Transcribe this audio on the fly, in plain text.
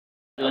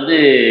வந்து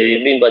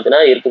எப்படின்னு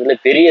பார்த்தீங்கன்னா இருக்கிறதுல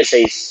பெரிய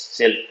சைஸ்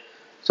செல்.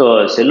 ஸோ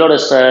செல்லோட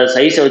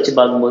சைஸை வச்சு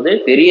பார்க்கும்போது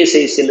பெரிய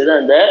சைஸ் செல்லு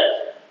தான் இந்த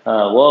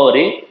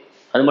ஓவரி.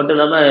 அது மட்டும்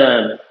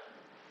இல்லாமல்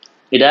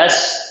இட்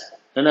ஹாஸ்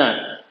என்ன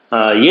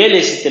ஏ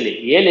லெசித்தல்.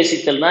 ஏ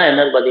லெசித்தல்னா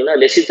என்னன்னு பார்த்தீங்கன்னா,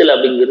 லெசித்தல்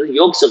அப்படிங்கிறது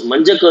யோக்ஸ்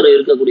மஞ்சக்கரு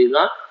இருக்கக்கூடியது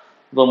தான்.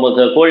 இப்போ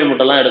கோழி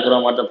முட்டைலாம்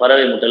எடுக்கிறோம், மற்ற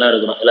பறவை முட்டைலாம்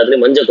எடுக்கிறோம்,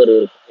 எல்லாத்துலேயும் மஞ்சக்கரு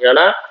இருக்கும்.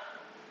 ஏன்னா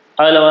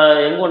அதில்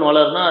எங்கே ஒன்று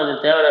வளருனா அது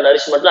தேவையான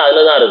நரிஷ்மெண்ட்லாம்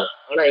அதில் தான் இருக்கும்.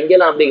 ஆனால்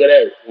எங்கெல்லாம் அப்படி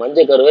கிடையாது,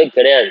 மஞ்சக்கருவே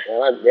கிடையாது.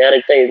 ஏன்னா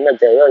டேரெக்டாக என்ன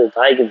தேவையோ அது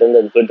தாய்க்கு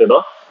தந்து அது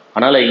போய்ட்டுடும்.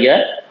 அதனால் இங்கே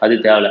அது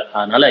தேவையில்லை.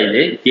 அதனால்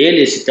இது ஏ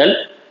லெசித்தல்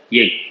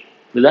எக்.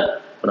 இதுதான்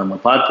இப்போ நம்ம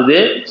பார்த்தது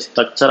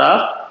ஸ்ட்ரக்சர்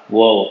ஆஃப்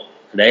ஓவம்.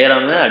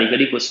 டயக்ராமு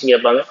அடிக்கடி கொஸ்டின்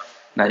கேட்பாங்க.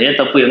 நிறைய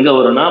தப்பு எங்கே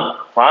வரும்னா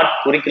பார்ட்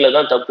குறிக்கல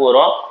தான் தப்பு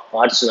வரும்.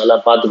 பார்ட்ஸ் நல்லா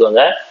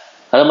பார்த்துக்கோங்க.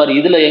 அதே மாதிரி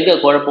இதில் எங்கே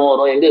குழப்பம்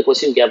வரும், எங்கே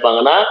கொஸ்டின்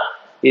கேட்பாங்கன்னா,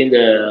 இந்த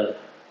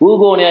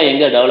ஊகோனியா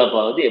எங்கே டெவலப்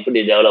ஆகுது, எப்படி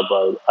டெவலப்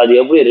ஆகுது, அது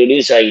எப்படி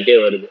ரெடியூஸ் ஆகிட்டே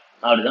வருது,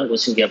 அப்படிதான்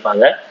கொஸ்டின்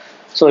கேட்பாங்க.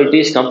 So it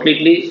is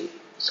completely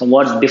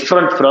somewhat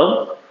different from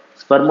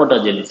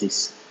ஸ்பெர்மோட்டோஜெனிசிஸ்.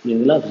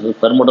 சரிங்களா?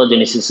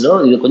 ஸ்பெர்மோட்டோஜெனிசிஸில்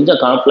இது கொஞ்சம்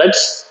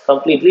காம்ப்ளெக்ஸ்,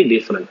 கம்ப்ளீட்லி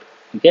டிஃப்ரெண்ட்.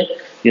 ஓகே,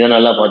 இதை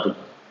நல்லா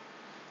பார்த்துக்கோங்க.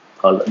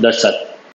 That's all.